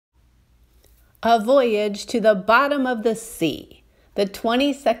A Voyage to the Bottom of the Sea, the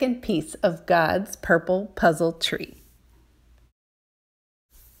 22nd piece of God's Purple Puzzle Tree.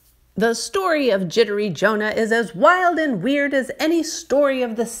 The story of Jittery Jonah is as wild and weird as any story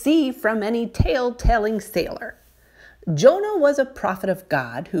of the sea from any tale-telling sailor. Jonah was a prophet of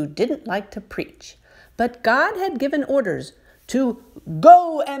God who didn't like to preach, but God had given orders to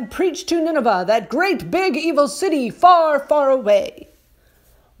go and preach to Nineveh, that great big evil city far, far away.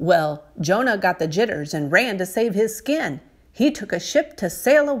 Well, Jonah got the jitters and ran to save his skin. He took a ship to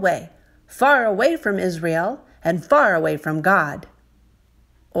sail away, far away from Israel and far away from God.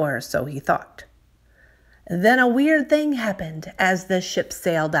 Or so he thought. Then a weird thing happened as the ship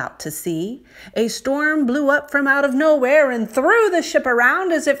sailed out to sea. A storm blew up from out of nowhere and threw the ship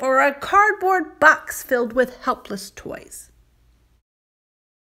around as if it were a cardboard box filled with helpless toys.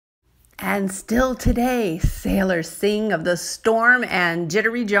 And still today, sailors sing of the storm and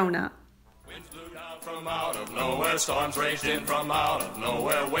Jittery Jonah. Winds blew down from out of nowhere, storms raged in from out of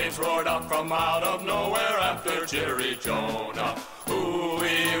nowhere, waves roared up from out of nowhere after Jittery Jonah.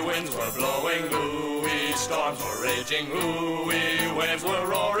 Ooh-wee, winds were blowing, ooh-wee, storms were raging, ooh-wee, waves were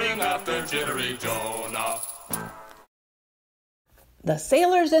roaring after Jittery Jonah. The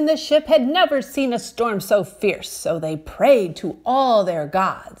sailors in the ship had never seen a storm so fierce, so they prayed to all their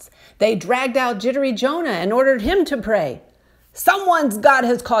gods. They dragged out Jittery Jonah and ordered him to pray. "Someone's God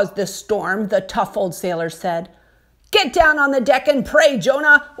has caused this storm," the tough old sailor said. "Get down on the deck and pray,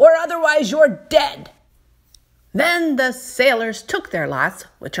 Jonah, or otherwise you're dead." Then the sailors took their lots,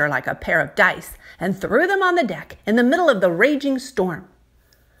 which are like a pair of dice, and threw them on the deck in the middle of the raging storm.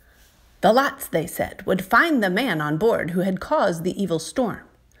 The lots, they said, would find the man on board who had caused the evil storm.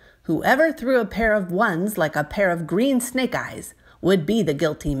 Whoever threw a pair of ones like a pair of green snake eyes would be the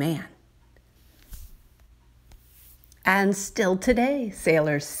guilty man. And still today,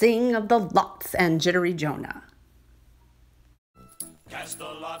 sailors sing of the lots and Jittery Jonah. Cast the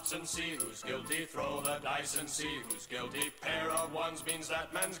lots and see who's guilty, throw the dice and see who's guilty. Pair of ones means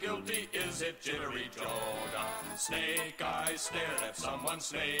that man's guilty, is it Jittery Jonah? Snake eyes stared at someone,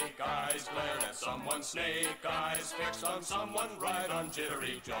 snake eyes glared at someone, snake eyes fixed on someone, right on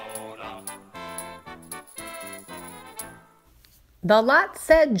Jittery Jonah. The lot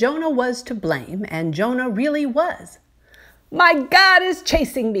said Jonah was to blame, and Jonah really was. "My God is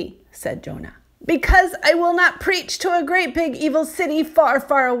chasing me," said Jonah, "because I will not preach to a great big evil city far,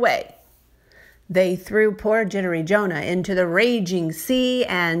 far away." They threw poor Jittery Jonah into the raging sea,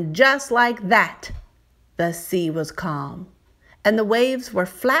 and just like that, the sea was calm, and the waves were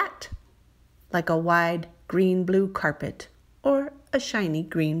flat like a wide green-blue carpet or a shiny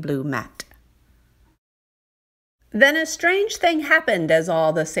green-blue mat. Then a strange thing happened as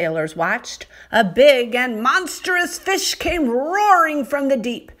all the sailors watched. A big and monstrous fish came roaring from the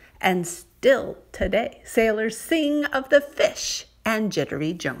deep, and still today, sailors sing of the fish and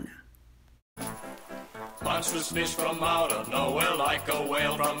Jittery Jonah. Monstrous fish from out of nowhere, like a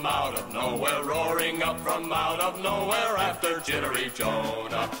whale from out of nowhere, roaring up from out of nowhere after Jittery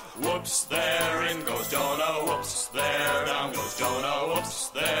Jonah. Whoops, there in goes Jonah, whoops, there down goes Jonah, whoops,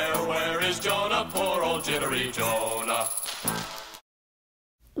 there, where is Jonah, poor old Jittery Jonah.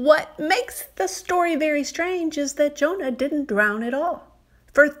 What makes the story very strange is that Jonah didn't drown at all.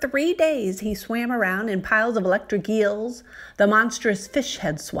 For 3 days he swam around in piles of electric eels the monstrous fish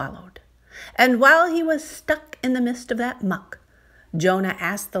had swallowed. And while he was stuck in the midst of that muck, Jonah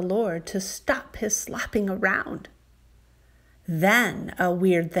asked the Lord to stop his slopping around. Then a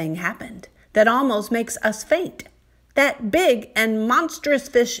weird thing happened that almost makes us faint. That big and monstrous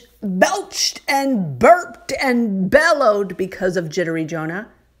fish belched and burped and bellowed because of Jittery Jonah.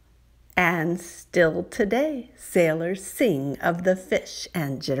 And still today, sailors sing of the fish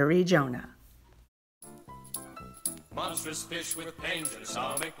and Jittery Jonah. Monstrous fish with pains in his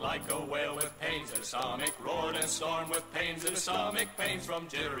stomach, like a whale with pains in his stomach, roared and stormed with pains in his stomach, pains from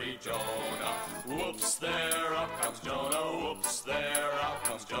Jittery Jonah. Whoops, there, up comes Jonah, whoops, there, out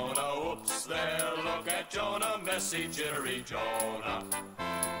comes Jonah, whoops, there, look at Jonah, messy Jittery Jonah.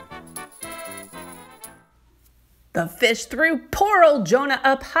 The fish threw poor old Jonah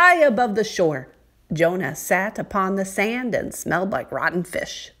up high above the shore. Jonah sat upon the sand and smelled like rotten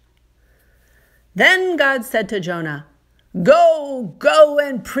fish. Then God said to Jonah, Go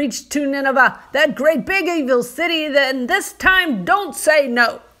and preach to Nineveh, that great big evil city, then this time don't say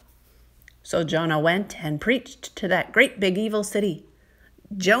no." So Jonah went and preached to that great big evil city.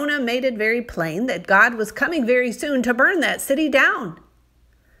 Jonah made it very plain that God was coming very soon to burn that city down.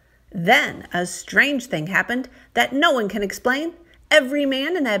 Then a strange thing happened that no one can explain. Every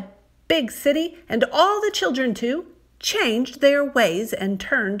man in that big city, and all the children too, changed their ways and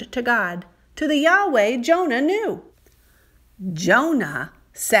turned to God to the Yahweh Jonah knew. Jonah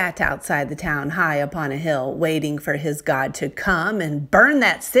sat outside the town high upon a hill, waiting for his God to come and burn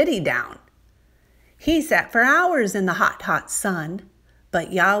that city down. He sat for hours in the hot, hot sun,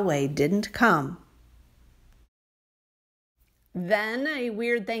 but Yahweh didn't come. Then a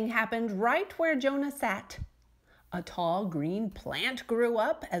weird thing happened right where Jonah sat. A tall green plant grew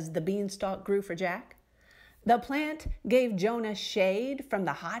up as the beanstalk grew for Jack. The plant gave Jonah shade from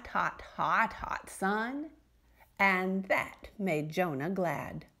the hot, hot, hot, hot sun, and that made Jonah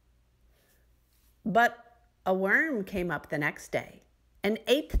glad. But a worm came up the next day and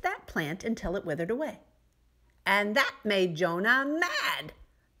ate that plant until it withered away. And that made Jonah mad,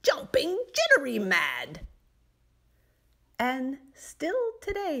 jumping, jittery mad. And still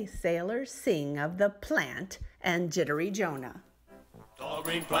today sailors sing of the plant and jittery Jonah. Tall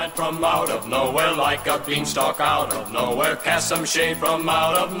green plant from out of nowhere, like a beanstalk out of nowhere, cast some shade from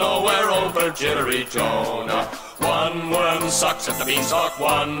out of nowhere over jittery Jonah. One worm sucks at the beanstalk,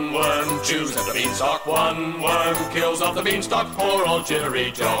 one worm chews at the beanstalk, one worm kills off the beanstalk, poor old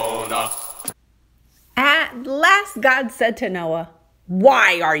jittery Jonah. At last God said to Noah,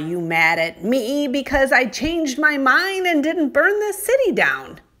 "Why are you mad at me because I changed my mind and didn't burn this city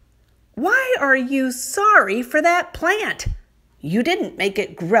down? Why are you sorry for that plant? You didn't make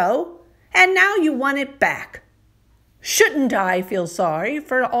it grow, and now you want it back. Shouldn't I feel sorry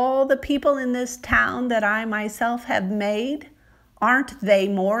for all the people in this town that I myself have made? Aren't they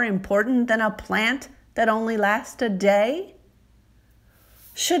more important than a plant that only lasts a day?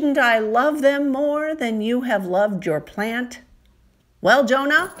 Shouldn't I love them more than you have loved your plant? Well,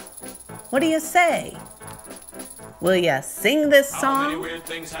 Jonah, what do you say? Will you sing this song? How many weird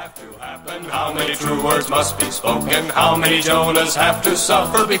things have to happen? How many true words must be spoken? How many Jonahs have to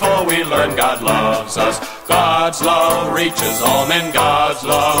suffer before we learn God loves us? God's love reaches all men. God's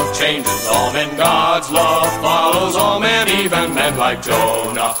love changes all men. God's love follows all men, even men like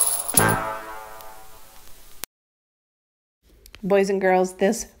Jonah. Boys and girls,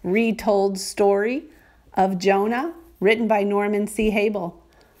 this retold story of Jonah, written by Norman Habel,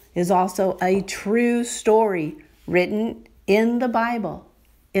 is also a true story written in the Bible,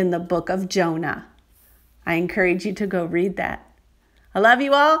 in the Book of Jonah. I encourage you to go read that. I love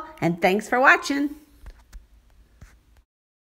you all, and thanks for watching.